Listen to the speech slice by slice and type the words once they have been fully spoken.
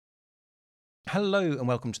Hello and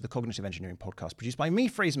welcome to the Cognitive Engineering Podcast, produced by me,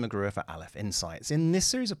 Fraser McGruer, for Aleph Insights. In this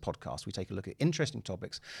series of podcasts, we take a look at interesting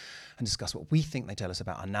topics and discuss what we think they tell us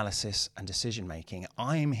about analysis and decision-making.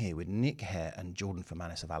 I am here with Nick Hare and Jordan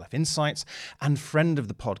Fermanis of Aleph Insights and friend of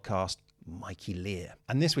the podcast, Mikey Lear.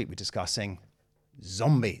 And this week we're discussing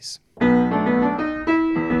zombies.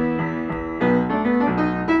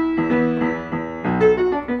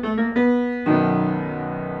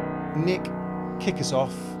 Nick, kick us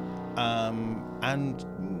off. And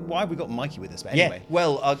why have we got Mikey with us? But anyway. Yeah,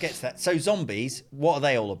 well, I'll get to that. So zombies, what are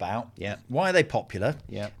they all about? Yeah. Why are they popular?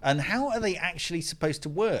 Yeah. And how are they actually supposed to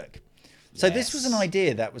work? So this was an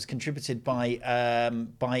idea that was contributed by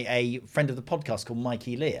a friend of the podcast called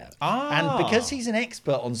Mikey Lear. And because he's an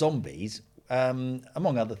expert on zombies,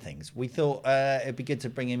 among other things, we thought it'd be good to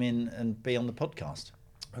bring him in and be on the podcast.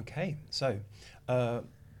 Okay, so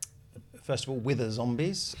first of all, Wither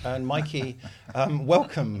Zombies. And Mikey,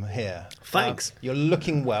 welcome here. Thanks. You're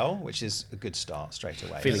looking well, which is a good start straight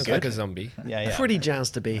away. Feeling good. Like a zombie. Yeah. Pretty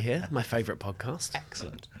jazzed to be here. My favourite podcast.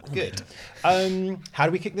 Excellent. Good. How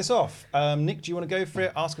do we kick this off? Nick, do you want to go for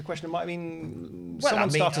it? Ask a question. It might mean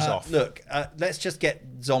start us off. Look, let's just get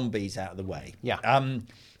zombies out of the way. Yeah.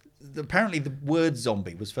 Apparently, the word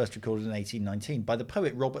zombie was first recorded in 1819 by the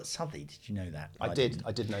poet Robert Southey. Did you know that? I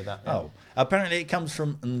did know that. Yeah. Oh, apparently it comes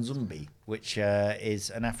from nzumbi, which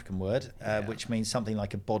is an African word, which means something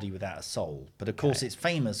like a body without a soul. But of course, it's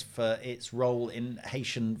famous for its role in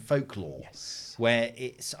Haitian folklore, where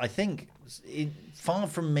it's, I think, far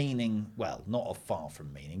from meaning, well, not a far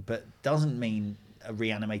from meaning, but doesn't mean a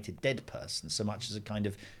reanimated dead person so much as a kind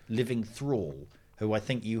of living thrall, who I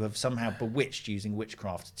think you have somehow bewitched using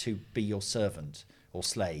witchcraft to be your servant or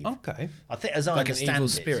slave. Okay. I think, as I Like an understand evil it,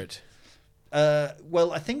 spirit.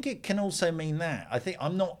 well, I think it can also mean that. I think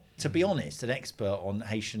I'm not, to be honest, an expert on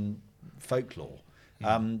Haitian folklore.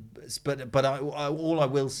 But all I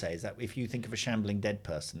will say is that if you think of a shambling dead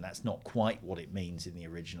person, that's not quite what it means in the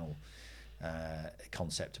original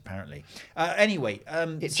concept, apparently. Anyway,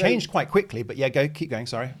 It changed quite quickly, but yeah, keep going.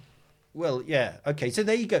 Sorry. Well, yeah, okay. So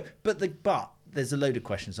there you go. But there's a load of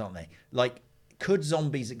questions, aren't they? Like, could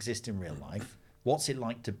zombies exist in real life? What's it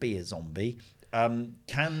like to be a zombie? How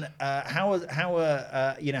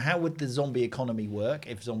would the zombie economy work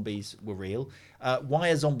if zombies were real?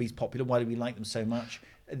 Why are zombies popular? Why do we like them so much?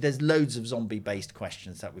 There's loads of zombie-based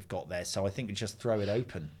questions that we've got there, so I think we just throw it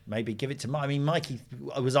open. Maybe give it to Mikey.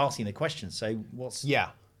 I was asking the question, so what's...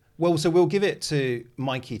 Yeah. Well, so we'll give it to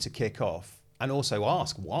Mikey to kick off and also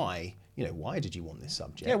ask why. Why did you want this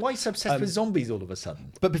subject? Yeah, why are you so obsessed with zombies all of a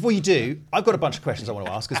sudden? But before you do, I've got a bunch of questions I want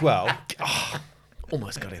to ask as well.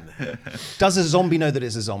 Almost got in there. Does a zombie know that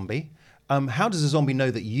it's a zombie? How does a zombie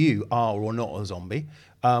know that you are or not a zombie?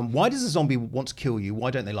 Why does a zombie want to kill you?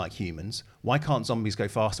 Why don't they like humans? Why can't zombies go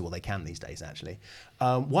faster? Well, they can these days, actually.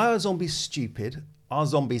 Why are zombies stupid? Are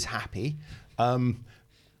zombies happy?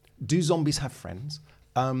 Do zombies have friends?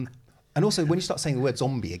 And also, when you start saying the word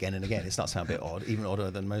zombie again and again, it starts to sound a bit odd, even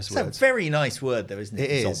odder than most words. It's a very nice word, though, isn't it?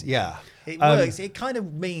 It is, zombie. yeah. It works. It kind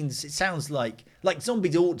of means, it sounds like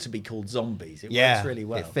zombies ought to be called zombies. It works really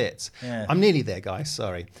well. It fits. Yeah. I'm nearly there, guys.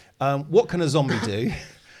 Sorry. What can a zombie do?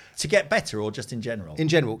 To get better, or just in general? In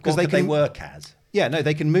general, because they work as. Yeah, no,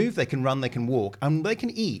 they can move, they can run, they can walk, and they can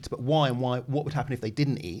eat. But why and why? What would happen if they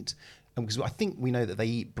didn't eat? Because I think we know that they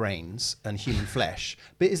eat brains and human flesh.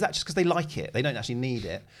 But is that just because they like it? They don't actually need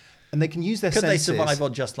it. And they can use their senses. Could they survive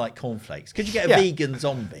on just like cornflakes? Could you get a vegan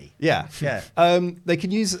zombie? Yeah. Yeah. They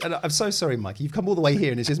can use, and I'm so sorry, Mike, you've come all the way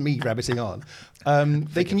here and it's just me rabbiting on.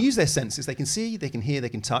 They can use their senses. They can see, they can hear, they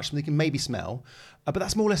can touch, and they can maybe smell. But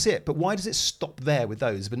that's more or less it. But why does it stop there with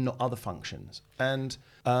those, but not other functions? And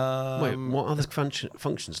Wait, what other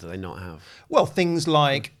functions do they not have? well, things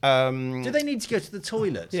like Do they need to go to the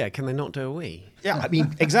toilet? Yeah, can they not do a wee? yeah, I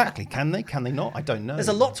mean, exactly. Can they? Can they not? I don't know. There's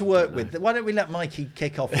a lot to work with. Why don't we let Mikey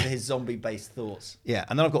kick off with his zombie-based thoughts? Yeah,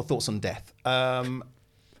 and then I've got thoughts on death. Final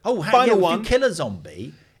Final if one. you kill a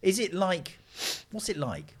zombie, is it like... What's it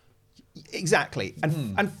like? Exactly.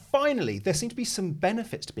 And finally, there seem to be some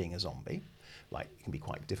benefits to being a zombie. Like, it can be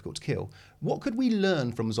quite difficult to kill. What could we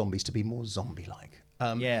learn from zombies to be more zombie-like?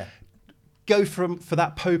 Go for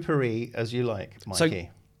that potpourri as you like, Mikey.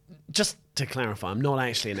 Just to clarify, I'm not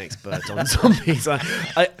actually an expert on zombies.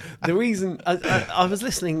 The reason I was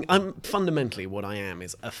listening, I'm fundamentally what I am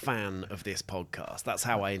is a fan of this podcast. That's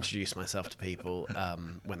how I introduce myself to people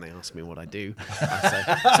when they ask me what I do. I say,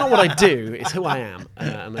 it's not what I do, it's who I am.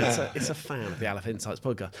 And it's a fan of the Aleph Insights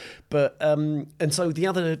podcast. But and so the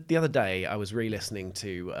other day I was re-listening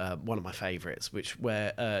to one of my favourites,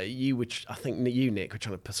 where I think you, Nick, were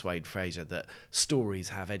trying to persuade Fraser that stories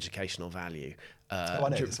have educational value.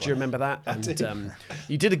 Do you remember that? And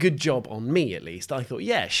you did a good job on me, at least. I thought,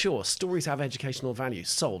 yeah, sure, stories have educational value.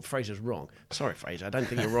 Sold. Fraser's wrong. Sorry, Fraser. I don't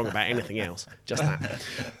think you're wrong about anything else. Just that.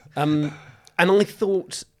 And I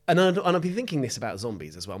thought, and I've been thinking this about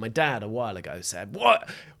zombies as well. My dad, a while ago, said, what?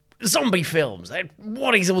 Zombie films?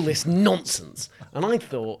 What is all this nonsense? And I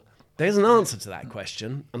thought, there's an answer to that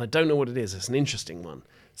question, and I don't know what it is. It's an interesting one.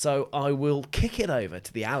 So I will kick it over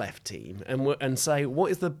to the Aleph team and say,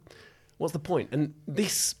 what's the point? And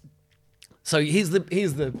this, so here's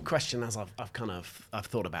the question as I've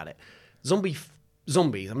thought about it. Zombies.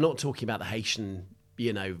 I'm not talking about the Haitian,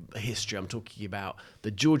 history. I'm talking about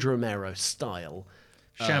the George Romero style.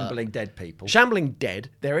 Shambling dead people. Shambling dead.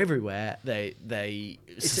 They're everywhere.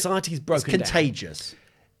 Society's broken down. It's contagious.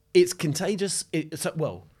 It's contagious.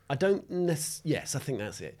 I don't necessarily. Yes, I think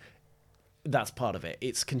that's it. That's part of it.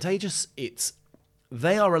 It's contagious.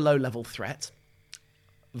 They are a low-level threat.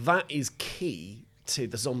 That is key to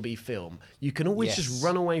the zombie film. You can always just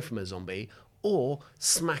run away from a zombie or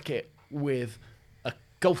smack it with a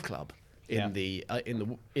golf club. In the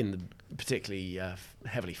particularly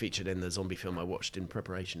heavily featured in the zombie film I watched in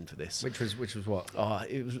preparation for this. Which was what?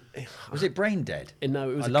 Was it Brain Dead? No,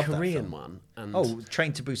 it was a Korean one. And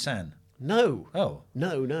Train to Busan. No. Oh.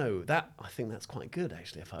 No. That I think that's quite good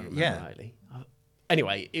actually, if I remember rightly.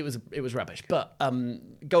 Anyway, it was rubbish. But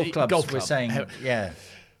golf clubs club, we're saying,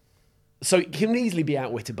 So it can easily be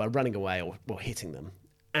outwitted by running away or hitting them,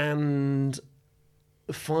 and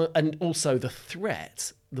also the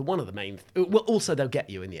threat. One of the main. Well, also they'll get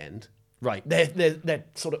you in the end. Right. They're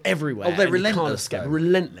sort of everywhere. Oh, they're and relentless. You can't escape. Though.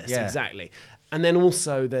 Relentless, Yeah. exactly. And then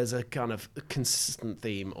also there's a kind of consistent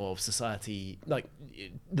theme of society, like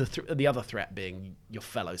the other threat being your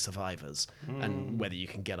fellow survivors and whether you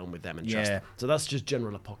can get on with them and trust them. So that's just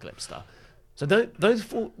general apocalypse stuff. So those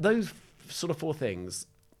sort of four things,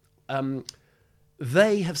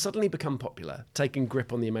 they have suddenly become popular, taking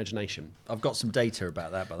grip on the imagination. I've got some data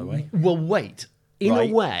about that, by the way. Well, wait. In a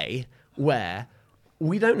way where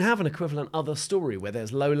we don't have an equivalent other story where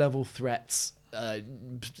there's low-level threats,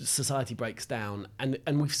 society breaks down, and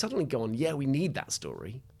we've suddenly gone, yeah, we need that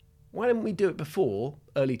story. Why didn't we do it before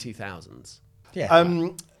early 2000s? Yeah.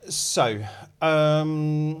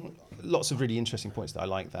 Lots of really interesting points that I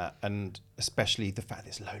like that, and especially the fact that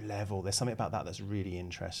it's low level. There's something about that that's really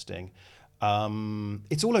interesting.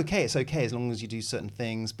 It's all okay. It's okay as long as you do certain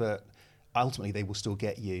things, but ultimately they will still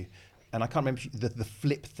get you. And I can't remember the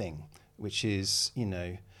flip thing, which is,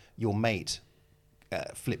 your mate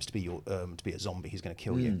flips to be a zombie who's going to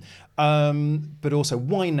kill you. But also,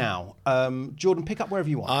 why now? Jordan, pick up wherever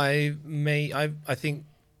you want. I think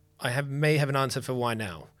I may have an answer for why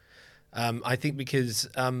now. I think because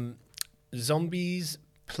zombies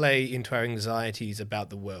play into our anxieties about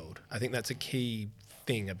the world. I think that's a key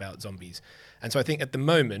thing about zombies. And so I think at the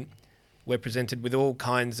moment, we're presented with all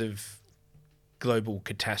kinds of global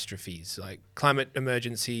catastrophes like climate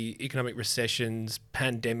emergency, economic recessions,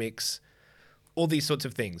 pandemics, all these sorts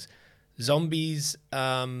of things. Zombies,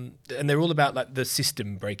 and they're all about like the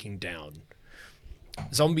system breaking down.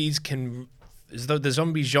 The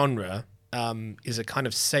zombie genre is a kind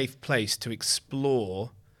of safe place to explore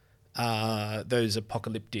those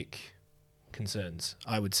apocalyptic concerns,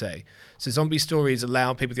 I would say. So zombie stories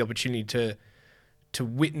allow people the opportunity to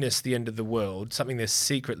witness the end of the world, something they're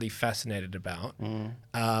secretly fascinated about,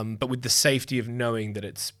 but with the safety of knowing that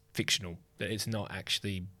it's fictional, that it's not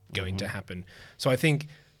actually going to happen. So I think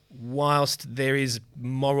whilst there is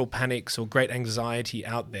moral panics or great anxiety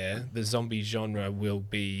out there, the zombie genre will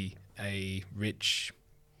be a rich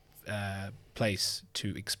place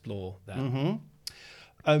to explore that.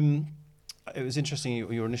 It was interesting,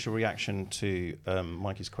 your initial reaction to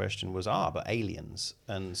Mikey's question was, but aliens.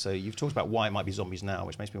 And so you've talked about why it might be zombies now,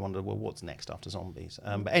 which makes me wonder, well, what's next after zombies?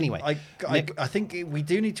 But anyway. I think we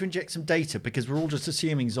do need to inject some data because we're all just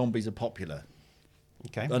assuming zombies are popular.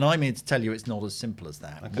 Okay. And I'm here to tell you it's not as simple as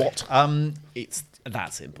that. Okay. What? It's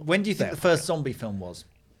that simple. When do you think the first zombie film was?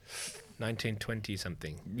 1920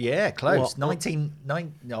 something. Yeah, close. What?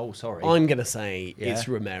 Sorry. I'm going to say it's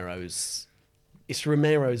Romero's. It's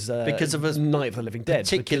Romero's because of a Night of the Living Dead.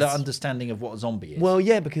 Particular understanding of what a zombie is. Well,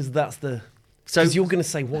 yeah, because that's the. So you're going to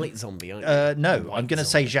say white zombie, aren't you? No, I'm going to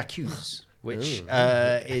say J'accuse, which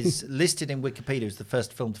is listed in Wikipedia as the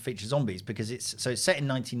first film to feature zombies because it's set in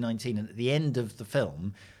 1919, and at the end of the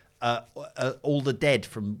film, all the dead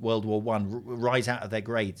from World War I rise out of their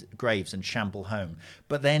graves and shamble home,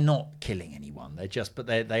 but they're not killing anyone.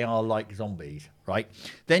 They are like zombies, right?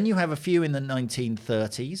 Then you have a few in the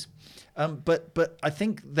 1930s. But I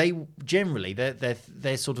think they generally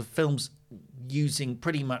they're sort of films using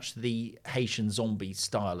pretty much the Haitian zombie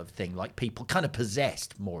style of thing, like people kind of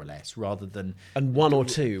possessed, more or less, rather than And one or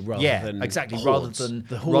two rather than exactly, hordes. rather than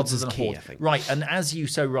the hordes is rather than key, horde. I think. Right, and as you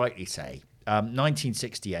so rightly say,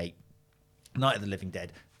 1968, Night of the Living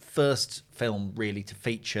Dead, first film really to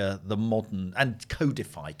feature the modern and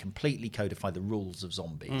completely codify the rules of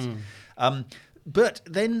zombies. But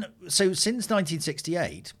then, so since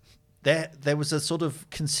 1968, there was a sort of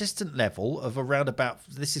consistent level of around about,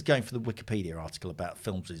 this is going for the Wikipedia article about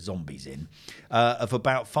films with zombies in, of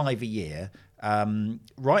about 5 a year,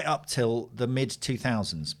 right up till the mid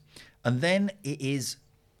 2000s. And then it is,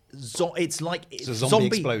 it's like a zombie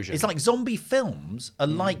explosion. It's like zombie films are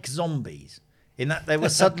like zombies. In that there were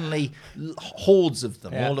suddenly hordes of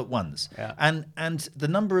them all at once. Yeah. And the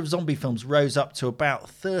number of zombie films rose up to about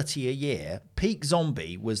 30 a year. Peak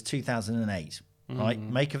zombie was 2008. Right?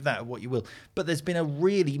 Make of that what you will. But there's been a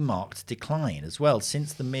really marked decline as well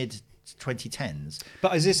since the mid 2010s.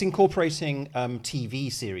 But is this incorporating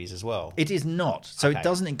TV series as well? It is not. So Okay. it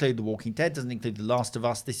doesn't include The Walking Dead, doesn't include The Last of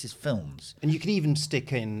Us. This is films. And you can even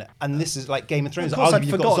stick in, and this is like Game of Thrones. Of course, Arguably,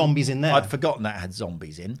 you've got zombies in there. I'd forgotten that had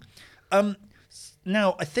zombies in.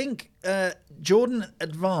 Now, I think Jordan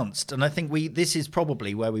advanced, and I think this is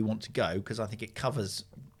probably where we want to go, because I think it covers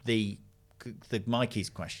the Mikey's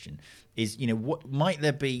question, is, what might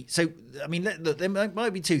there be? So, I mean, there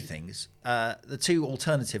might be two things. The two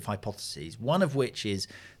alternative hypotheses, one of which is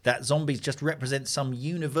that zombies just represent some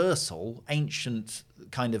universal, ancient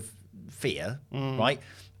kind of fear, right?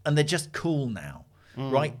 And they're just cool now,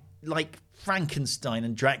 right? Like Frankenstein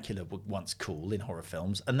and Dracula were once cool in horror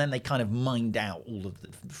films, and then they kind of mined out all of the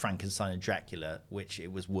Frankenstein and Dracula, which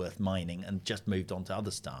it was worth mining, and just moved on to other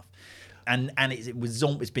stuff. And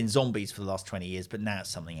it's been zombies for the last 20 years, but now it's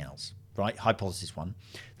something else, right? Hypothesis one.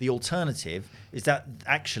 The alternative is that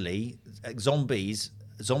actually zombie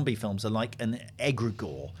films are like an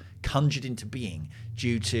egregore conjured into being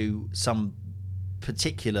due to some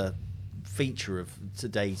particular feature of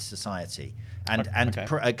today's society and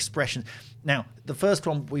expression. Now, the first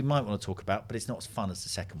one we might want to talk about, but it's not as fun as the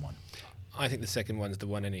second one. I think the second one's the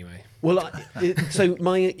one anyway. Well,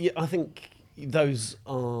 I think those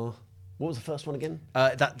are. What was the first one again?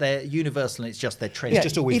 That they're universal and it's just their trend. It's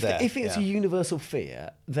just always there. If it's a universal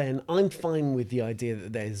fear, then I'm fine with the idea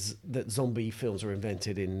that zombie films were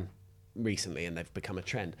invented in recently and they've become a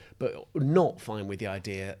trend, but not fine with the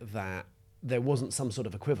idea that there wasn't some sort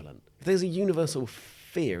of equivalent. If there's a universal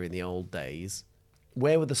fear in the old days,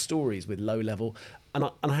 where were the stories with low level? And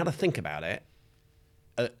I had to think about it,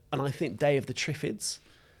 and I think Day of the Triffids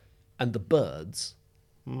and The Birds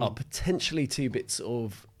are potentially two bits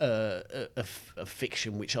of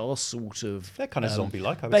fiction which are sort of... They're kind of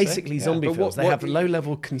zombie-like, I would say. Basically Yeah. zombie But films. They what have you-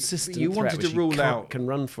 low-level, consistent you threat wanted to which rule you out- can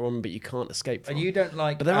run from, but you can't escape from. And you don't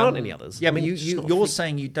like... But there aren't any others. Yeah, I mean, but it's just not a you're thing.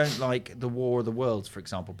 saying you don't like the War of the Worlds, for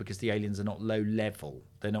example, because the aliens are not low level.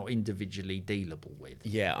 They're not individually dealable with.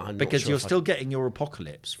 Yeah, I'm not Because sure you're if I- still getting your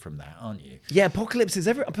apocalypse from that, aren't you? Yeah, apocalypse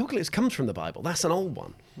comes from the Bible. That's an old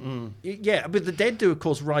one. Yeah, but the dead do, of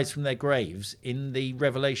course, rise from their graves in the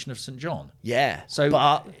Revelation of St. John. Yeah. So-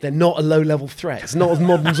 but they're not a low-level threat. It's not a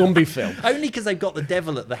modern zombie film. Only because they've got the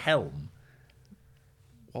devil at the helm.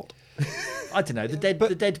 What? I don't know. The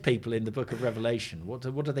dead people in the Book of Revelation. What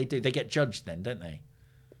do they do? They get judged then, don't they?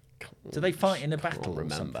 Do they fight in a battle or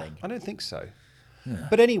remember. something? I don't think so.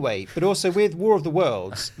 But anyway, but also with War of the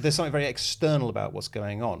Worlds, there's something very external about what's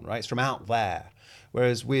going on, right? It's from out there.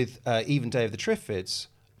 Whereas with even Day of the Triffids,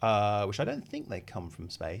 which I don't think they come from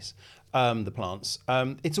space, the plants,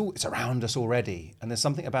 it's around us already. And there's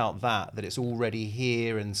something about that it's already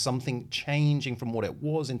here and something changing from what it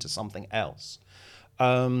was into something else.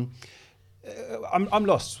 I'm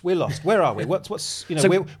lost. We're lost. Where are we? What's you know?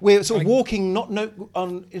 So- we're sort of walking, not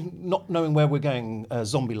knowing where we're going,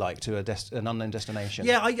 zombie-like to an unknown destination.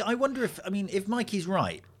 Yeah, I wonder if Mikey's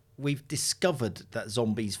right, we've discovered that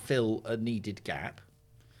zombies fill a needed gap.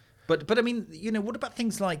 But I mean, what about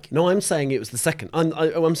things like... No, I'm saying it was the second.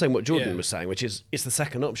 I'm saying what Jordan Yeah. was saying, which is it's the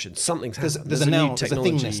second option. Something's happened. There's a new now- there's a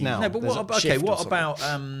technology. thingness now. No, but There's a shift or what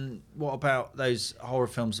something. about those horror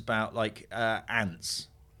films about like ants?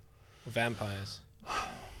 Vampires.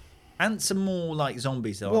 Ants are more like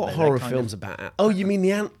zombies, though. What aren't they? horror They're kind films of- about? Oh, you mean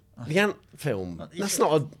the ant film? That's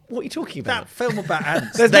not a. What are you talking That about? film about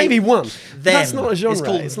ants. There's maybe one. Them. That's not a genre. It's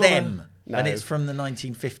called It's not a- Them, No. and it's from the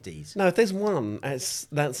 1950s. No, if the's one, that's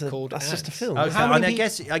Called just a Ants. film. Okay, How and many I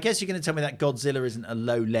guess you're going to tell me that Godzilla isn't a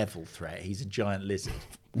low-level threat. He's a giant lizard.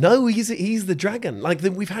 No, he's the dragon.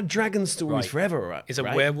 We've had dragon stories Right. forever. Right? Is a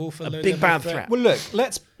right? werewolf a a low-level big bad threat? threat? Well, look,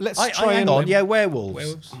 let's try Hang and on, yeah, werewolves.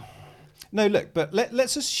 Werewolves. No, look, but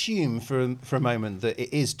let's assume for a moment that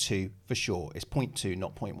it is 2 for sure. It's 0.2,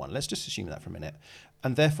 not 0.1. Let's just assume that for a minute.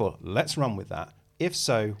 And therefore, let's run with that. If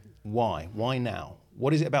so, why? Why now?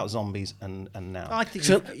 What is it about zombies and now? I think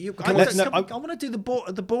So- I want to do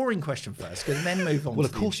the boring question first, and then move on. Well,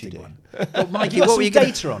 to of course the you interesting do. one. Well, Mikey, got what some were you gonna,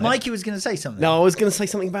 data on it. Mikey was going to say something. No, I was going to say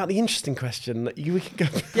something about the interesting question. We can go.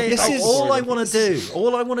 Yeah, This is- all I want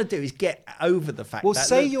to do is get over the fact. Well, that,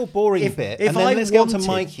 say look, your boring bit, and then let's go on to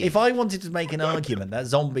Mikey. If I wanted to make an argument that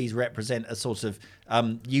zombies represent a sort of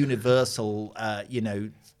universal,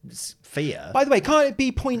 fear. By the way, can't it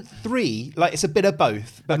be 0.3? Like it's a bit of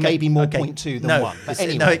both, but maybe more 0.2 than 1. But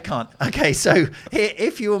anyway. No, it can't. Okay, so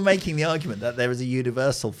if you were making the argument that there is a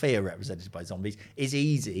universal fear represented by zombies, is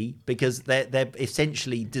easy because they're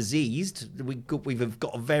essentially diseased. We've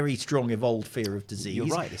got a very strong evolved fear of disease. You're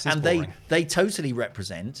right, this is and boring. they totally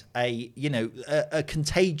represent a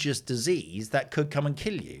contagious disease that could come and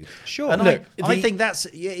kill you. Sure. And Look, I think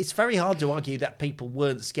it's very hard to argue that people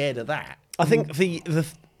weren't scared of that. I think the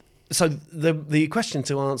question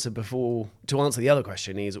to answer the other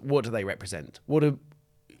question is, what do they represent?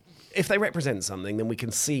 If they represent something, then we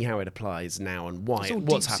can see how it applies now and why. It's all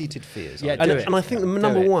what's happened. deep-seated fears. Yeah, aren't they? do it. And I think the Do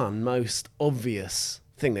number it. one most obvious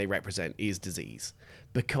thing they represent is disease,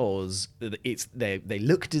 because they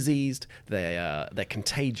look diseased, they're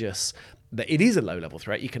contagious. It is a low-level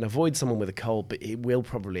threat. You can avoid someone with a cold, but it will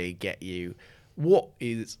probably get you. What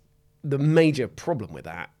is the major problem with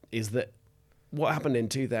that is that what happened in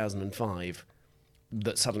 2005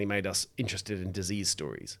 that suddenly made us interested in disease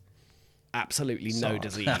stories? Absolutely no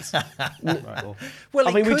disease. Well,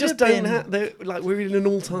 I mean, we could just have don't been- have. We're in an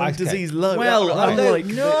all-time Okay. disease low. Well, I'm like,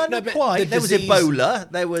 not but quite. the There was disease- Ebola.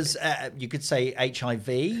 There was, you could say, HIV.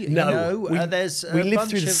 There's we a lived bunch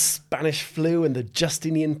through the of- Spanish flu and the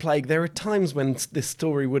Justinian plague. There are times when this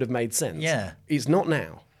story would have made sense. Yeah. It's not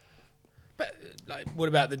now. But what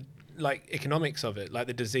about the economics of it, like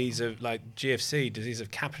the disease of GFC, disease of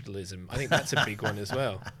capitalism? I think that's a big one as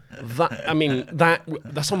well.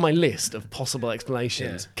 That's on my list of possible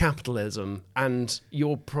explanations. Yeah. Capitalism, and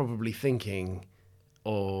you're probably thinking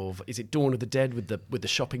of, is it Dawn of the Dead with the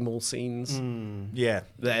shopping mall scenes? Yeah.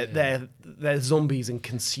 They're zombies and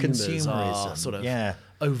consumers are Consumerism, sort of yeah.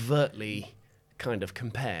 overtly kind of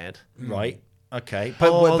compared. Right. Okay,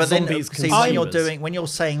 Oh, but then zombies see, consumers. when you're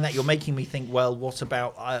saying that, you're making me think. Well, what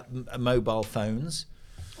about mobile phones?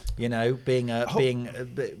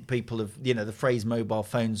 People of the phrase mobile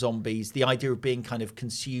phone zombies. The idea of being kind of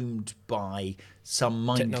consumed by some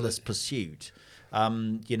mindless pursuit.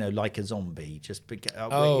 Like a zombie. Just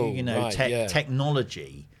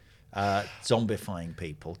technology. Zombifying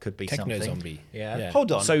people could be something. Techno-zombie. Yeah. Hold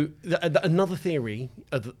on. So another theory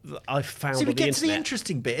that I've found See, on we the get to internet. the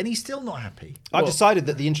interesting bit, and he's still not happy. I've decided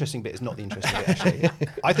that the interesting bit is not the interesting bit, actually.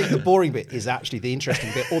 I think the boring bit is actually the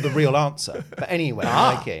interesting bit or the real answer. But anyway,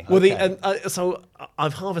 Mikey. Well, okay. so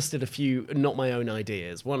I've harvested a few, not my own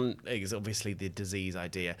ideas. One is obviously the disease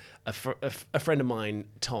idea. A friend of mine,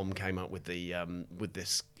 Tom, came up with with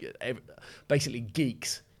this. Basically,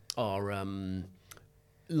 geeks are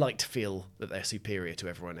like to feel that they're superior to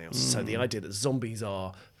everyone else. So the idea that zombies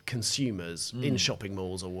are consumers in shopping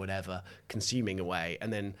malls or whatever, consuming away,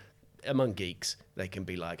 and then among geeks, they can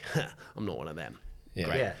be like, I'm not one of them. Yeah.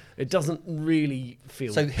 Great. Yeah. It doesn't really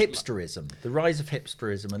feel So hipsterism, the rise of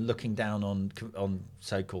hipsterism, and looking down on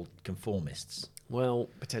so-called conformists. well,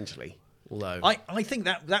 potentially. Although I think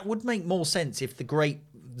that would make more sense if the great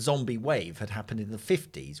zombie wave had happened in the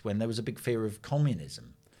 50s when there was a big fear of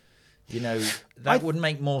communism. That would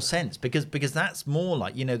make more sense because that's more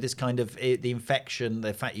like this kind of the infection,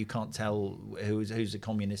 the fact you can't tell who's a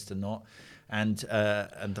communist or not, and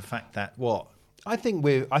the fact that I think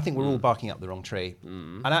we're all barking up the wrong tree.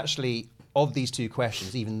 And actually, of these two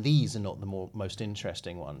questions, even these are not the most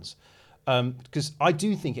interesting ones. Because I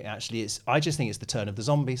do think it actually is. I just think it's the turn of the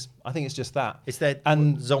zombies. I think it's just that. it's their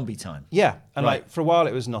zombie time. Yeah, and Right. for a while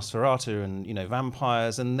it was Nosferatu and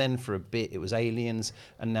vampires, and then for a bit it was aliens,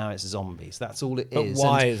 and now it's zombies. That's all it is. But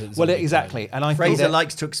why And- is it Well, zombie exactly. And I think Fraser that,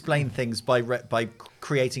 likes to explain things by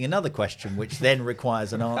creating another question, which then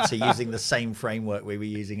requires an answer using the same framework we were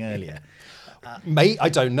using earlier. mate, I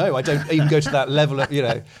don't know. I don't even go to that level of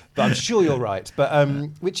but I'm sure you're right. But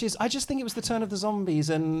which is, I just think it was the turn of the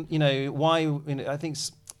zombies, and why? I think.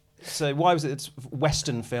 So why was it? It's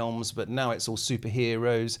Western films, but now it's all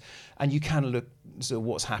superheroes, and you can look at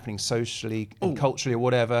what's happening socially and culturally or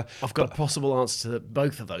whatever. I've got a possible answer to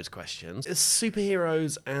both of those questions.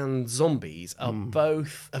 Superheroes and zombies are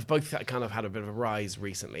both kind of had a bit of a rise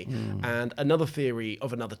recently. And another theory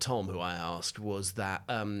of another Tom who I asked was that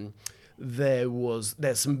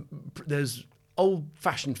there's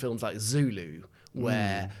old-fashioned films like Zulu,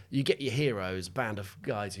 where you get your heroes, a band of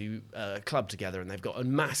guys who club together, and they've got a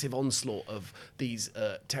massive onslaught of these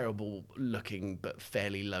terrible-looking but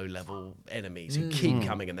fairly low-level enemies who keep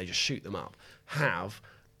coming, and they just shoot them up. Has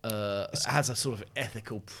a sort of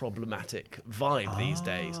ethical, problematic vibe these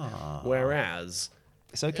days, whereas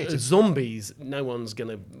It's okay to zombies, no one's going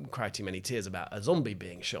to cry too many tears about a zombie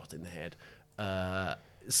being shot in the head.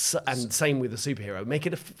 And same with a superhero. Make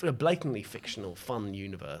it a blatantly fictional, fun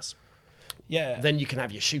universe. Yeah. Then you can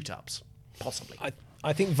have your shoot-ups, possibly.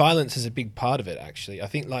 I think violence is a big part of it, actually. I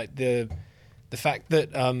think like the fact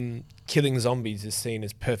that killing zombies is seen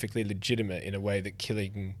as perfectly legitimate in a way that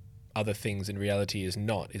killing other things in reality is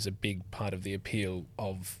not, is a big part of the appeal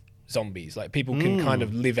of zombies. Like people can kind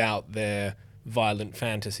of live out their violent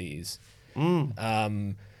fantasies.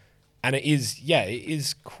 And it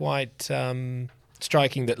is quite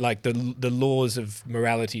striking that like the laws of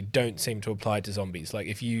morality don't seem to apply to zombies. Like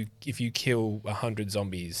if you kill 100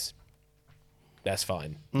 zombies, that's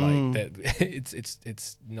fine. Like that,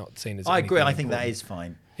 it's not seen as. I agree. I anything think that important. is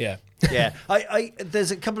fine. Yeah. Yeah.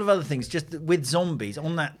 There's a couple of other things just with zombies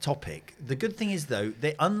on that topic. The good thing is though,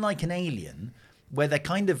 they unlike an Alien, where they're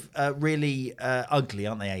kind of really ugly,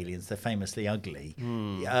 aren't they? Aliens, they're famously ugly,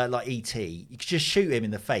 like E.T. You could just shoot him in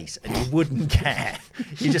the face and you wouldn't care.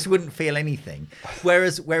 You just wouldn't feel anything.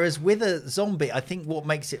 Whereas with a zombie, I think what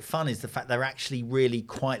makes it fun is the fact they're actually really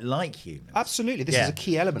quite like humans. absolutely. This is a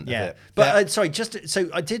key element of it. But sorry, so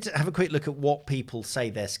I did have a quick look at what people say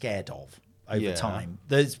they're scared of over Yeah. time.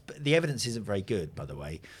 The evidence isn't very good, by the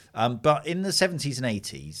way. But in the 70s and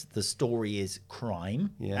 80s, the story is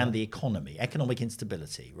crime and the economy, economic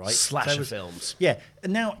instability, right? Slasher films. Yeah.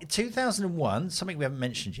 And now, 2001, something we haven't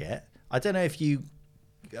mentioned yet. I don't know if you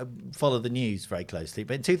follow the news very closely,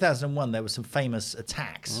 but in 2001, there were some famous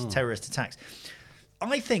attacks, terrorist attacks.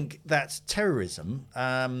 I think that terrorism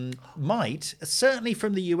might, certainly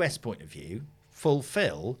from the US point of view,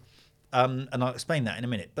 fulfill, and I'll explain that in a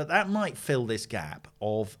minute, but that might fill this gap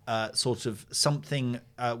of sort of something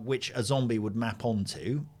which a zombie would map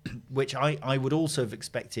onto, which I would also have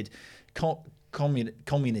expected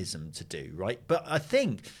communism to do, right? But I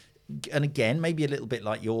think, and again, maybe a little bit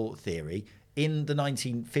like your theory, in the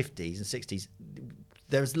 1950s and 60s,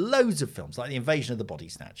 there's loads of films like The Invasion of the Body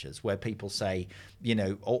Snatchers where people say, you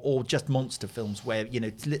know, or just monster films where, you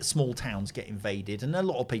know, small towns get invaded. And a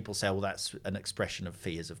lot of people say, well, that's an expression of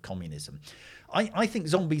fears of communism. I think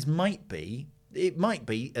zombies might be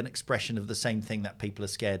an expression of the same thing that people are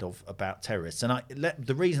scared of about terrorists. And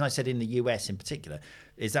the reason I said in the US in particular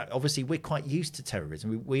is that obviously we're quite used to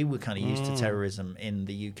terrorism. We were kind of used to terrorism in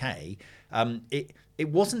the UK. It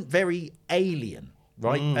wasn't very alien.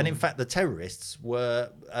 Right, and in fact, the terrorists were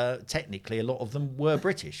technically a lot of them were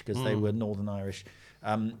British because they were Northern Irish,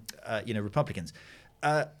 Republicans.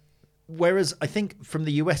 Whereas I think from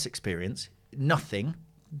the US experience, nothing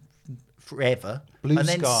forever, Blue and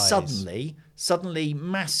then skies. suddenly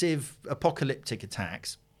massive apocalyptic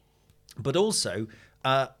attacks, but also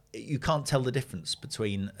you can't tell the difference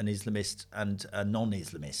between an Islamist and a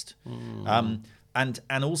non-Islamist. And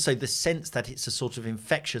also the sense that it's a sort of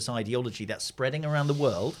infectious ideology that's spreading around the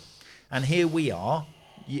world. And here we are,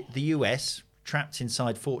 the US, trapped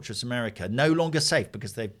inside Fortress America, no longer safe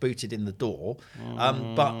because they've booted in the door.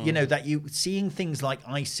 But, you know, that you seeing things like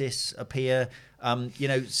ISIS appear,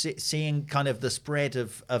 seeing kind of the spread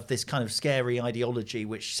of this kind of scary ideology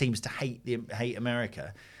which seems to hate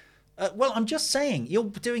America. Well, I'm just saying, you're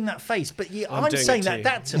doing that face, but I'm saying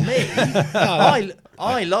that to me,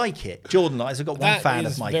 I like it. Jordan, I've got one fan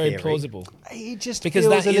of my very theory. plausible. It just Because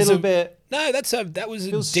feels that a is little bit. No, that was a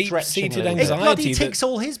Feels stretching deep-seated a little bit. It bloody anxiety. ticks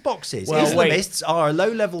all his boxes. Well, wait. Islamists are a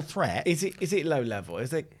low-level threat. Is it low level?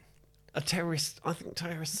 Is it a terrorist? I think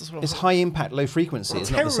terrorists are sort of. It's high impact, low frequency. A It's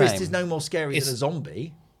not the terrorist same. is no more scary than a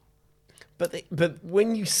zombie. But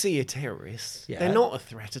when you see a terrorist, Yeah. they're not a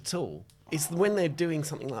threat at all. It's when they're doing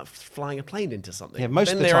something like flying a plane into something. Yeah, most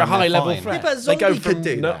then of the they're time a high they're level fine. threat. Yeah, but a They zombie go could from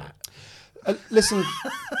do that. Listen,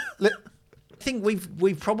 I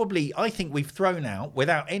think we've thrown out,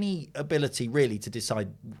 without any ability really to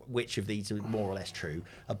decide which of these are more or less true,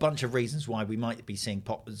 a bunch of reasons why we might be seeing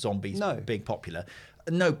zombies being popular.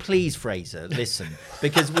 No, please, Fraser, listen,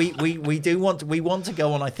 because we want to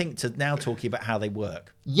go on. I think to now talking about how they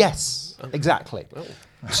work. yes, exactly.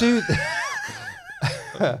 Two.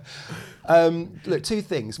 Look, two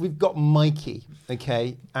things. We've got Mikey,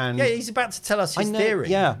 okay, and Yeah, he's about to tell us his theory.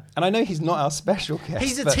 Yeah, and I know he's not our special guest.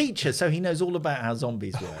 He's a but teacher, so he knows all about how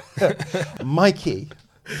zombies work. Mikey,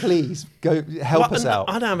 Please go help us out.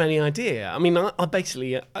 I don't have any idea. I mean, I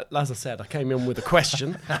basically, as I said, I came in with a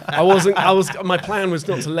question. My plan was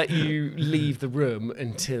not to let you leave the room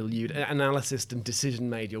until you'd analysis and decision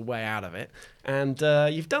made your way out of it, and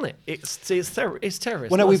you've done it. It's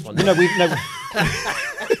terrorist. Well, no,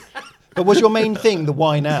 But was your main thing the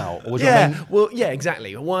why now? Or was your main... Well, yeah,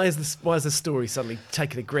 exactly. Why is the story suddenly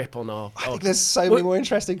taking a grip on our... I think there's so many more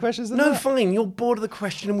interesting questions than No, that. fine. You're bored of the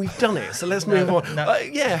question and we've done it. So let's move on. No.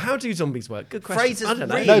 Yeah, how do zombies work? Good question. Fraser's I don't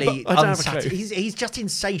know. really I don't have a clue. he's just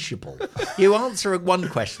insatiable. You answer one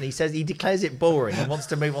question, he says he declares it boring and wants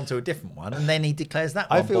to move on to a different one, and then he declares that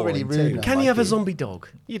I one feel boring really rude too. now. Can you have a Mikey. zombie dog?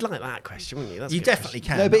 You'd like that question, wouldn't you? That's a You good definitely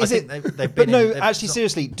question. can. No, but I is it... think they've But been no, in- they've- actually,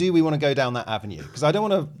 seriously, do we want to go down that avenue? Because I don't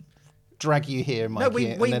want to drag you here, Mikey. No, we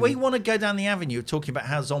and then- want to go down the avenue of talking about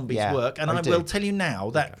how zombies Yeah, work, and I I do. will tell you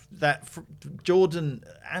now that Jordan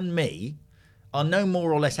and me are no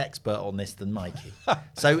more or less expert on this than Mikey.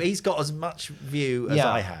 So he's got as much view as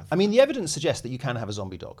I have. I mean, the evidence suggests that you can have a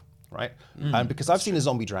zombie dog, right? Because I've seen a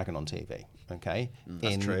zombie dragon on TV. Okay,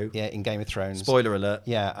 That's true. Yeah, in Game of Thrones. Spoiler alert.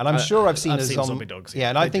 Yeah, and I'm sure I've seen I've a seen zombie dogs, Yeah, yeah.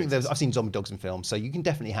 and I They think do I've seen zombie dogs in films, so you can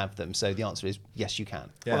definitely have them. So the answer is yes, you can.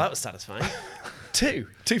 Yeah. Well, that was satisfying. Two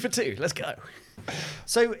for two. Let's go.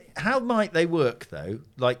 So how might they work though?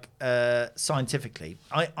 Like scientifically,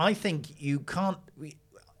 I think you can't.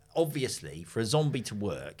 Obviously, for a zombie to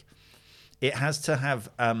work, it has to have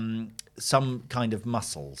some kind of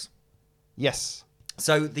muscles. Yes.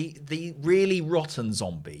 So the really rotten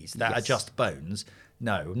zombies that are Yes. just bones,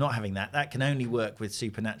 no, I'm not having that. That can only work with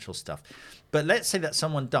supernatural stuff. But let's say that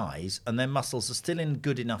someone dies and their muscles are still in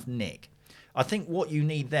good enough nick. I think what you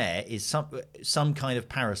need there is some kind of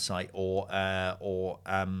parasite or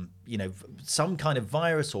some kind of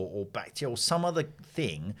virus or bacteria or some other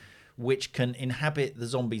thing which can inhabit the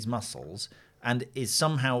zombie's muscles and is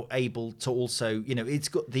somehow able to also, it's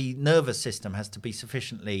got the nervous system has to be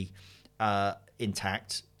sufficiently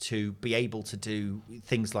intact to be able to do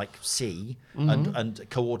things like see and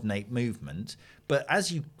coordinate movement. But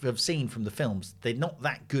as you have seen from the films, they're not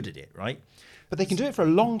that good at it, right? But they can do it for a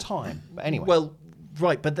long time. But anyway. Well,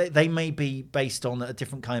 right, but they may be based on a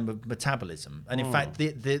different kind of metabolism, and in fact,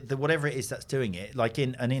 the whatever it is that's doing it, like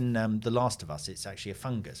in The Last of Us, it's actually a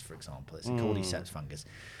fungus, for example. It's a cordyceps fungus.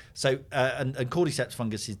 So and cordyceps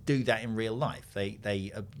funguses do that in real life. They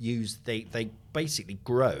basically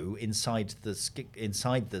grow inside the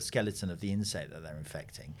skeleton of the insect that they're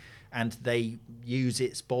infecting, and they use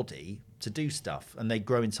its body to do stuff, and they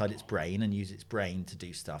grow inside its brain and use its brain to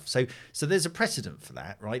do stuff. So there's a precedent for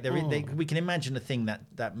that, right? We can imagine a thing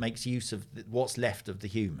that makes use of what's left of the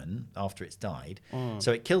human after it's died.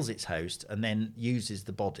 So it kills its host and then uses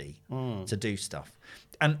the body to do stuff.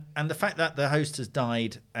 And the fact that the host has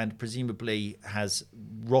died and presumably has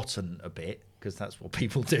rotten a bit, because that's what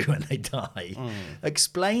people do when they die,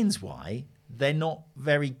 explains why they're not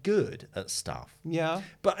very good at stuff. yeah.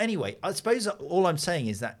 But anyway, I suppose all I'm saying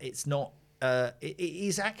is that it's not. It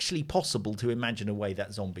is actually possible to imagine a way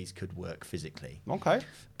that zombies could work physically. Okay.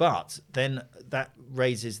 But then that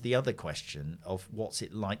raises the other question of what's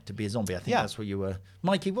it like to be a zombie. I think Yeah. that's where you were,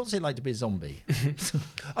 Mikey. What's it like to be a zombie?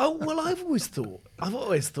 Oh well, I've always thought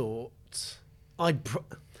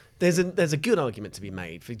there's a good argument to be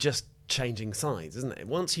made for just changing size, isn't it?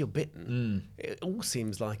 Once you're bitten, it all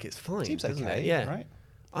seems like it's fine. Seems doesn't okay, it? Yeah. right?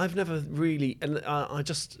 I've never really, and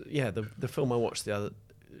the film I watched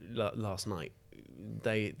last night,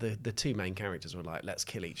 the two main characters were like, let's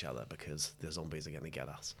kill each other because the zombies are going to get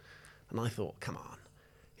us, and I thought, come on,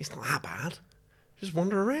 it's not that bad. Just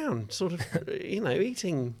wander around, sort of,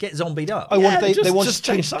 eating. Get zombied up. Oh, Yeah, they just wanted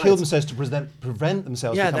change to sides. kill themselves to prevent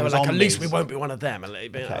themselves Yeah, they becoming were like, at least we zombies. won't be one of them. I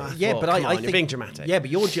Yeah, thought, but come I on, think you're being dramatic. Yeah,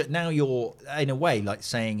 but you're in a way like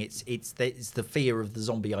saying it's the fear of the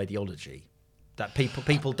zombie ideology that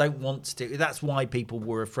people don't want to. That's why people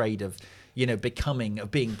were afraid of being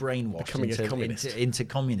brainwashed Becoming a communist. into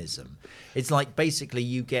communism. It's like basically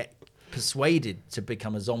you get persuaded to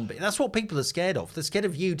become a zombie. That's what people are scared of. They're scared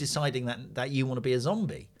of you deciding that you want to be a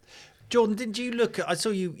zombie. Jordan, didn't you look? I saw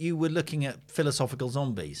you were looking at philosophical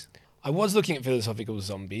zombies. I was looking at philosophical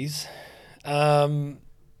zombies,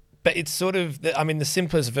 but it's sort of, the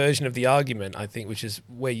simplest version of the argument, I think, which is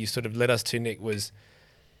where you sort of led us to, Nick, was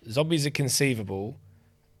zombies are conceivable,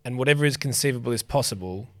 and whatever is conceivable is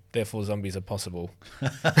possible, therefore zombies are possible.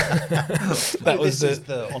 This is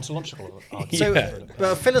the ontological argument. So, Yeah.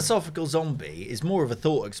 but a philosophical zombie is more of a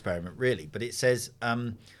thought experiment, really. But it says,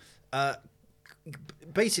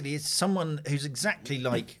 basically, it's someone who's exactly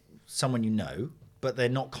like someone you know, but they're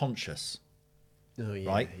not conscious. Oh, yeah,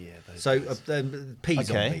 right? yeah, those So guys. pea Okay.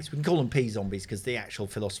 zombies. We can call them pea zombies because the actual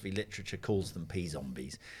philosophy literature calls them pea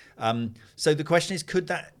zombies. So the question is, could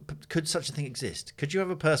such a thing exist? Could you have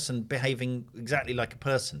a person behaving exactly like a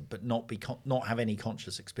person but not have any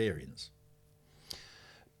conscious experience?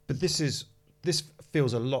 But this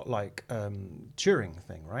feels a lot like Turing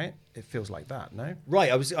thing, right? It feels like that, no?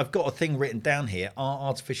 Right. I've got a thing written down here. Are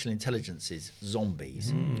artificial intelligences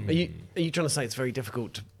zombies? Are you trying to say it's very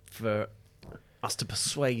difficult for us to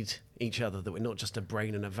persuade each other that we're not just a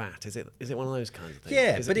brain in a vat? Is it one of those kinds of things?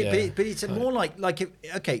 Yeah, Is but it- it's more like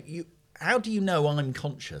okay. How do you know I'm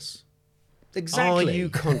conscious? Exactly. Are you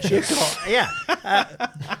conscious? Yeah.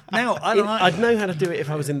 Now I don't. I'd know how to do it if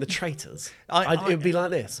I was in the traitors. I- It would be like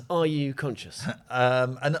this. Are you conscious?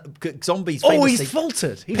 And zombies. Oh, Famously, he's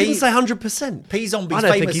faltered. He Pea- didn't say 100%. Pea zombies I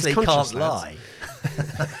don't think he's famously conscious, can't lads. lie.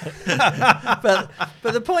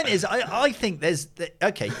 but the point is, I think there's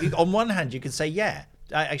on one hand you could say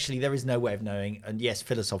actually there is no way of knowing, and yes,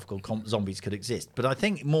 philosophical zombies could exist. But I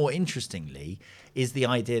think more interestingly is the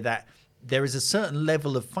idea that there is a certain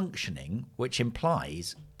level of functioning which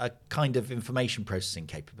implies a kind of information processing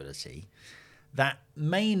capability that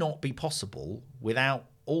may not be possible without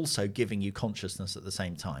also giving you consciousness at the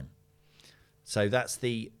same time. So that's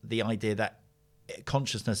the idea that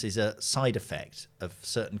consciousness is a side effect of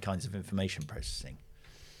certain kinds of information processing,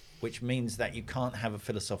 which means that you can't have a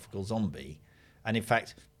philosophical zombie. And in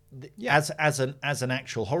fact, as an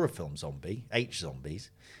actual horror film zombie,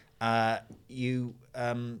 zombies,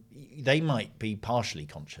 they might be partially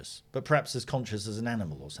conscious, but perhaps as conscious as an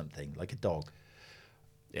animal or something, like a dog.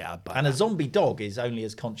 Yeah, but And a zombie dog is only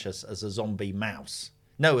as conscious as a zombie mouse.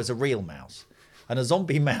 No, as a real mouse. And a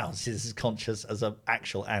zombie mouse is as conscious as an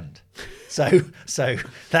actual ant. So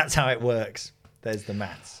that's how it works. There's the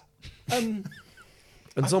maths. and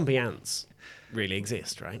zombie ants really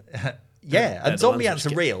exist, right? Yeah, They're and the zombie ones ants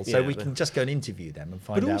which are get- real, so yeah, we they're- can just go and interview them and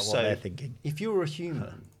find But out also, what they're thinking. if you were a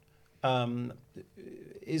human,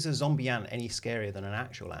 is a zombie ant any scarier than an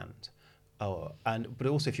actual ant? But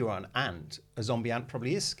also, if you're an ant, a zombie ant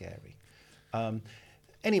probably is scary.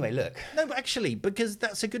 Anyway, look. No, but actually, because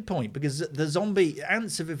that's a good point, because the zombie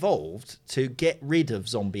ants have evolved to get rid of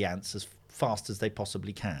zombie ants as fast as they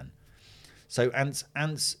possibly can. So ants,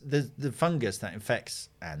 the fungus that infects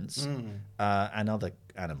ants and other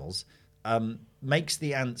animals makes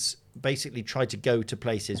the ants basically try to go to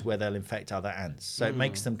places where they'll infect other ants. So it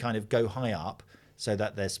makes them kind of go high up so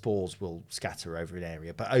that their spores will scatter over an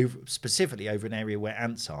area, but specifically over an area where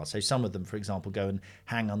ants are. So some of them, for example, go and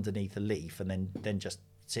hang underneath a leaf and then just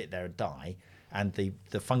sit there and die. And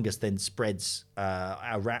the fungus then spreads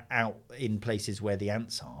out in places where the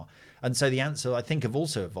ants are. And so the ants, I think, have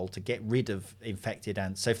also evolved to get rid of infected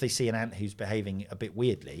ants. So if they see an ant who's behaving a bit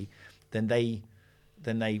weirdly, then they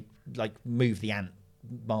like move the ant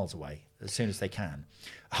miles away as soon as they can.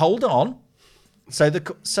 Hold on.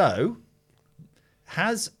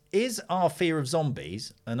 Is our fear of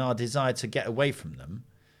zombies and our desire to get away from them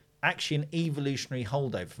actually an evolutionary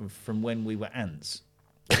holdover from when we were ants?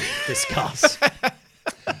 Discuss.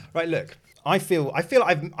 Right, look. I feel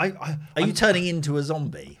Are you turning into a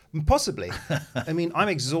zombie? Possibly. I mean, I'm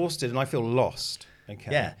exhausted and I feel lost.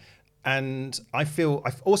 Okay. Yeah. And I feel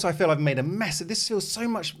I've made a mess. This feels so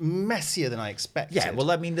much messier than I expected. Yeah, well,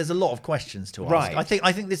 I mean, there's a lot of questions to ask. Right.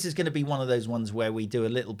 I think this is going to be one of those ones where we do a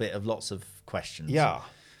little bit of lots of questions. Yeah.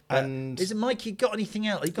 And Is it Mike? You got anything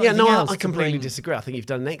else? You got Yeah, anything no, else I to completely bring? disagree. I think you've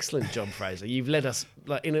done an excellent job, Fraser. You've led us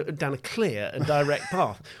like down a clear and direct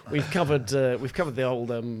path. We've covered the old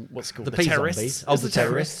what's it called, The the pea terrorists. zombies. Oh, It's the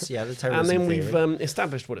terrorists. Yeah, the and terrorism then we've theory.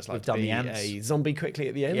 established what it's like We've to done be the ants. a zombie quickly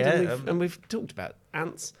at the end. Yeah, and we've talked about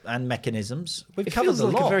ants. And mechanisms. We've It covered feels a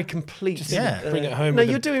like lot. a very complete. Yeah. Bring it home. No, with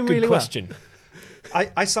you're a doing good really question.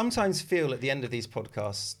 I sometimes feel at the end of these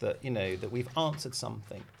podcasts that, that we've answered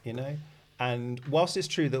something, And whilst it's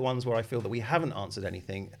true that ones where I feel that we haven't answered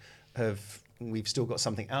anything we've still got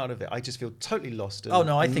something out of it, I just feel totally lost. And, Oh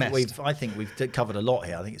no, I and think messed. we've covered a lot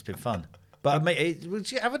here. I think it's been fun. But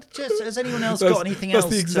has anyone else got anything else?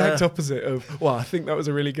 That's the exact opposite of. Well, I think that was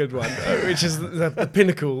a really good one, which is the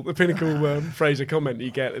pinnacle Fraser comment you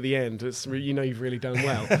get at the end. It's you've really done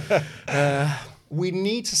well. We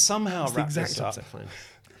need to somehow It's the wrap exact this up. opposite, fine.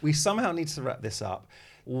 We somehow need to wrap this up.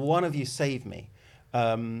 One of you save me.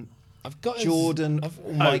 I've got Jordan,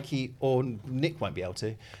 or Mikey, or Nick won't be able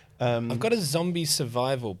to. I've got a zombie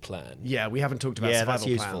survival plan. Yeah, we haven't talked about Yeah, that's survival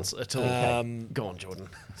useful. plans at all. Go on, Jordan.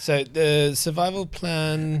 So the survival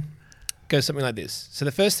plan goes something like this. So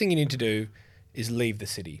the first thing you need to do is leave the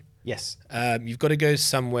city. Yes. You've got to go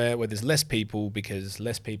somewhere where there's less people because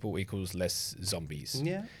less people equals less zombies.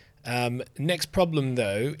 Yeah. Next problem,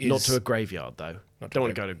 though, is... Not to a graveyard, though. Don't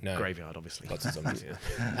want to go to no. graveyard, obviously. Lots of zombies.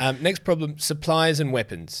 Next problem, supplies and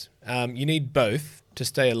weapons. You need both to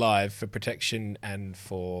stay alive for protection and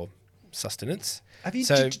for sustenance. Have you?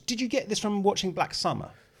 So, Did you get this from watching Black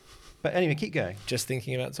Summer? But anyway, keep going. just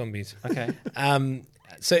thinking about zombies. Okay.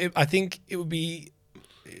 I think it would be...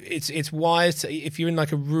 It's wise to, if you're in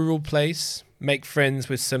like a rural place, make friends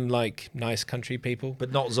with some like nice country people.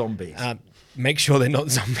 But not zombies. Make sure they're not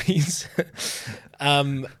zombies.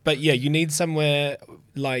 But yeah, you need somewhere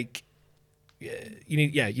like you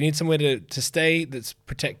need somewhere to stay that's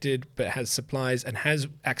protected but has supplies and has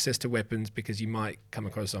access to weapons because you might come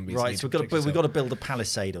across zombies. Right, so we've got to build a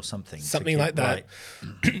palisade or something. Something like that.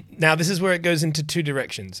 Right. Now, this is where it goes into two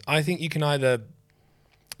directions. I think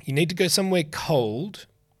you need to go somewhere cold,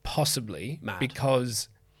 possibly, Mad. because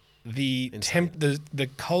the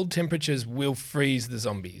cold temperatures will freeze the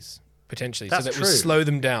zombies potentially, That's so that true. will slow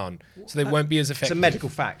them down, so they won't be as It's effective. a medical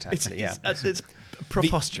fact, actually. Yeah. It's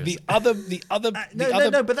preposterous. The other,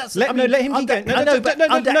 No, but that's... Let him keep going.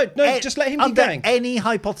 No, just let him keep under going. any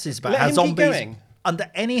hypothesis about Let how him keep zombies... going.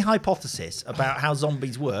 Under any hypothesis about how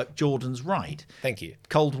zombies work, Jordan's right. Thank you.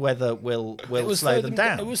 Cold weather will slow them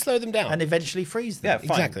down. It will slow them down. And eventually freeze them. Yeah,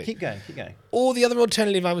 fine. Exactly. Keep going. Or the other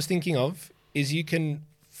alternative I was thinking of is you can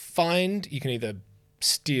either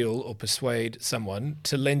steal or persuade someone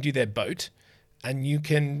to lend you their boat, and you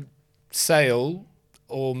can sail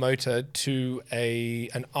or motor to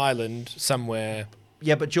an island somewhere.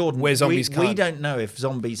 Yeah, but Jordan, Where zombies we can't. don't know if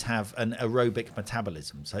zombies have an aerobic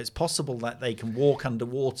metabolism, so it's possible that they can walk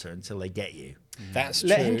underwater until they get you. That's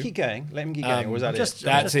Let true. him keep going. Or was that just- it?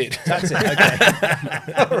 That's it. That's it.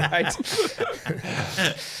 Okay. All right.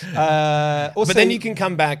 Also, But then you can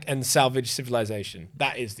come back and salvage civilization.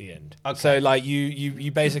 That is the end. Okay. So like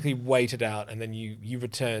you basically wait it out, and then you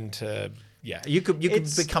return to You could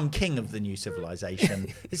It's- become king of the new civilization.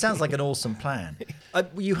 It sounds like an awesome plan.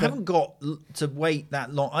 You haven't got to wait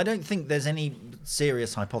that long. I don't think there's any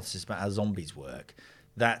serious hypothesis about how zombies work.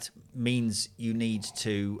 That means you need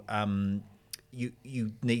to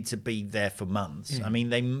you need to be there for months. I mean,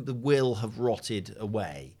 they will have rotted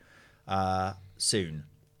away soon.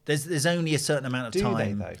 There's only a certain amount of do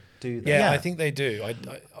time. they though? Do they? Yeah, Yeah. I think they do.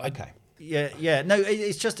 Okay. Yeah. No,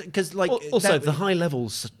 it's just because like Also, that- the high level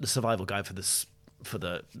survival guide for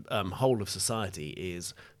the whole of society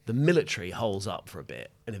is the military holds up for a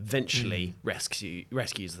bit and eventually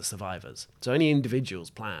rescues the survivors. So any individual's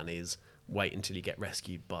plan is wait until you get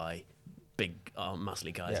rescued by big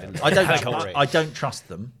muscly guys. Yeah. In I don't trust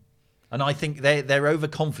them, and I think their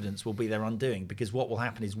overconfidence will be their undoing, because what will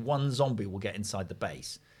happen is one zombie will get inside the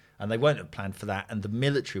base, and they won't have planned for that, and the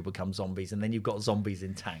military will become zombies, and then you've got zombies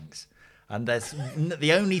in tanks, and there's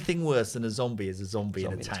the only thing worse than a zombie is a zombie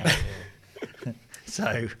in a tank.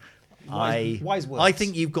 So. Wise words. I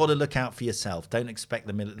think you've got to look out for yourself. Don't expect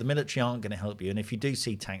the military aren't going to help you, and if you do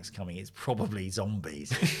see tanks coming, it's probably zombies.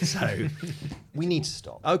 So, We need to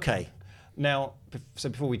stop. okay. Now, so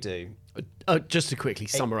before we do, Just to quickly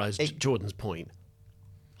summarise Jordan's point,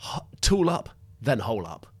 tool up, then hole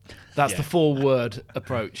up. That's the 4-word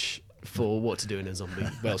approach for what to do in a zombie.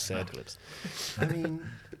 Well said. apocalypse. I mean,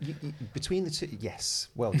 between the two, yes,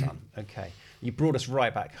 well done. Okay, you brought us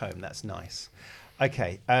right back home. That's nice.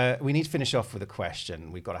 Okay, we need to finish off with a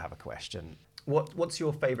question. We've got to have a question. What's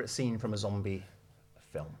your favourite scene from a zombie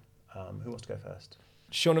film? Who wants to go first?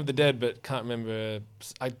 Shaun of the Dead, but can't remember.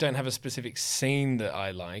 I don't have a specific scene that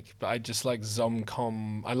I like, but I just like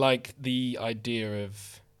zomcom. I like the idea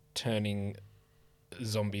of turning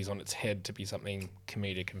zombies on its head to be something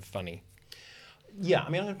comedic and funny. Yeah, I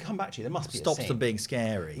mean, I'm going to come back to you. There must be a Stops scene. them being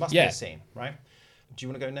scary. Must Yeah. be a scene, right? Do you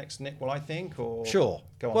want to go next, Nick? Well, I think, or Sure.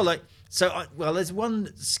 Go on. Well, there's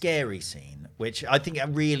one scary scene which I think it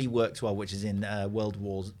really works well, which is in World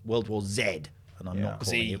War Z, and I'm not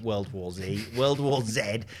calling Z. it World War Z, World War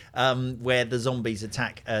Z, where the zombies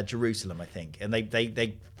attack Jerusalem, I think, and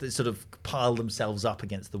they sort of pile themselves up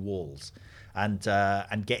against the walls and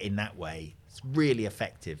get in that way. It's really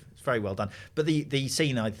effective. It's very well done. But the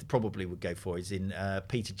scene I probably would go for is in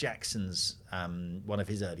Peter Jackson's one of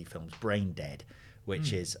his early films, Brain Dead,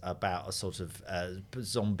 which is about a sort of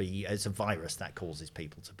zombie. It's a virus that causes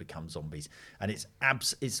people to become zombies, and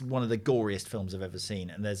it's one of the goriest films I've ever seen.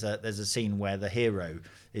 And there's a scene where the hero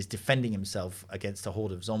is defending himself against a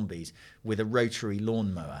horde of zombies with a rotary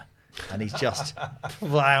lawnmower, and he's just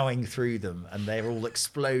plowing through them, and they're all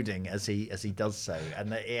exploding as he does so,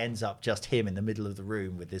 and it ends up just him in the middle of the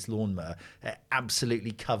room with this lawnmower,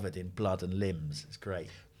 absolutely covered in blood and limbs. It's great.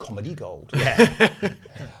 comedy gold. Yeah.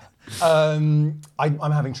 I'm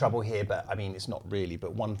having trouble here, but I mean, it's not really.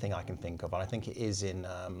 But one thing I can think of, and I think it is in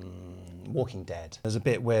Walking Dead. There's a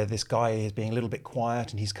bit where this guy is being a little bit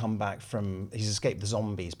quiet, and he's escaped the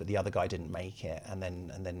zombies, but the other guy didn't make it. And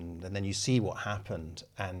then you see what happened,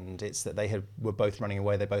 and it's that they were both running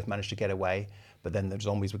away. They both managed to get away, but then the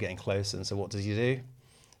zombies were getting closer. And so what does he do?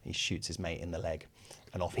 He shoots his mate in the leg,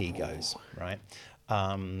 and off he goes. Right.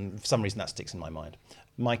 For some reason, that sticks in my mind.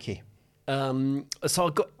 Mikey. So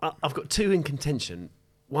I've got two in contention.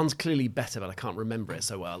 One's clearly better, but I can't remember it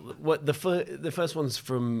so well. The first one's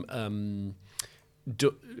from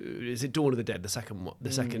is it Dawn of the Dead? The second one,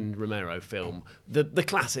 the second Romero film, the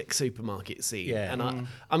classic supermarket scene. Yeah. And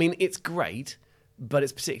I mean, it's great, but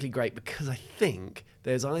it's particularly great because I think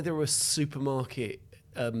there's either a supermarket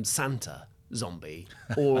Santa zombie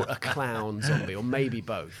or a clown zombie, or maybe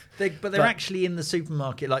both. But they're actually in the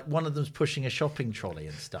supermarket, like one of them's pushing a shopping trolley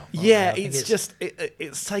and stuff. Yeah,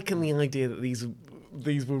 it's taken the idea that these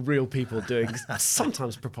were real people doing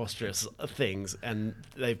sometimes preposterous things, and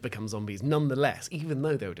they've become zombies nonetheless, even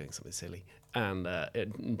though they were doing something silly, and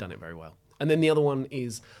done it very well. And then the other one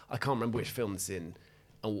is, I can't remember which film it's in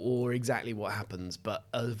or exactly what happens, but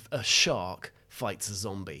a shark fights a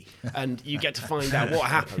zombie, and you get to find out what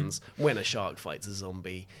happens when a shark fights a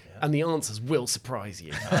zombie, and the answers will surprise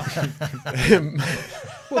you.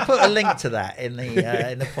 We'll put a link to that in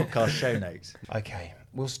the podcast show notes. Okay,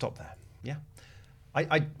 we'll stop there. Yeah.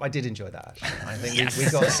 I did enjoy that, actually. I think we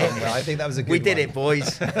got somewhere. I think that was a good We did one. it,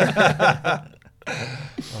 boys.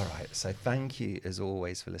 All right, so thank you as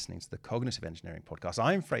always for listening to the Cognitive Engineering Podcast.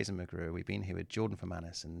 I'm Fraser McGrew. We've been here with Jordan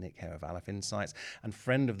Fermanis and Nick Hare of Aleph Insights, and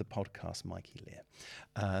friend of the podcast, Mikey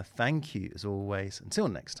Lear. Thank you as always. Until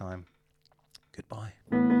next time, goodbye.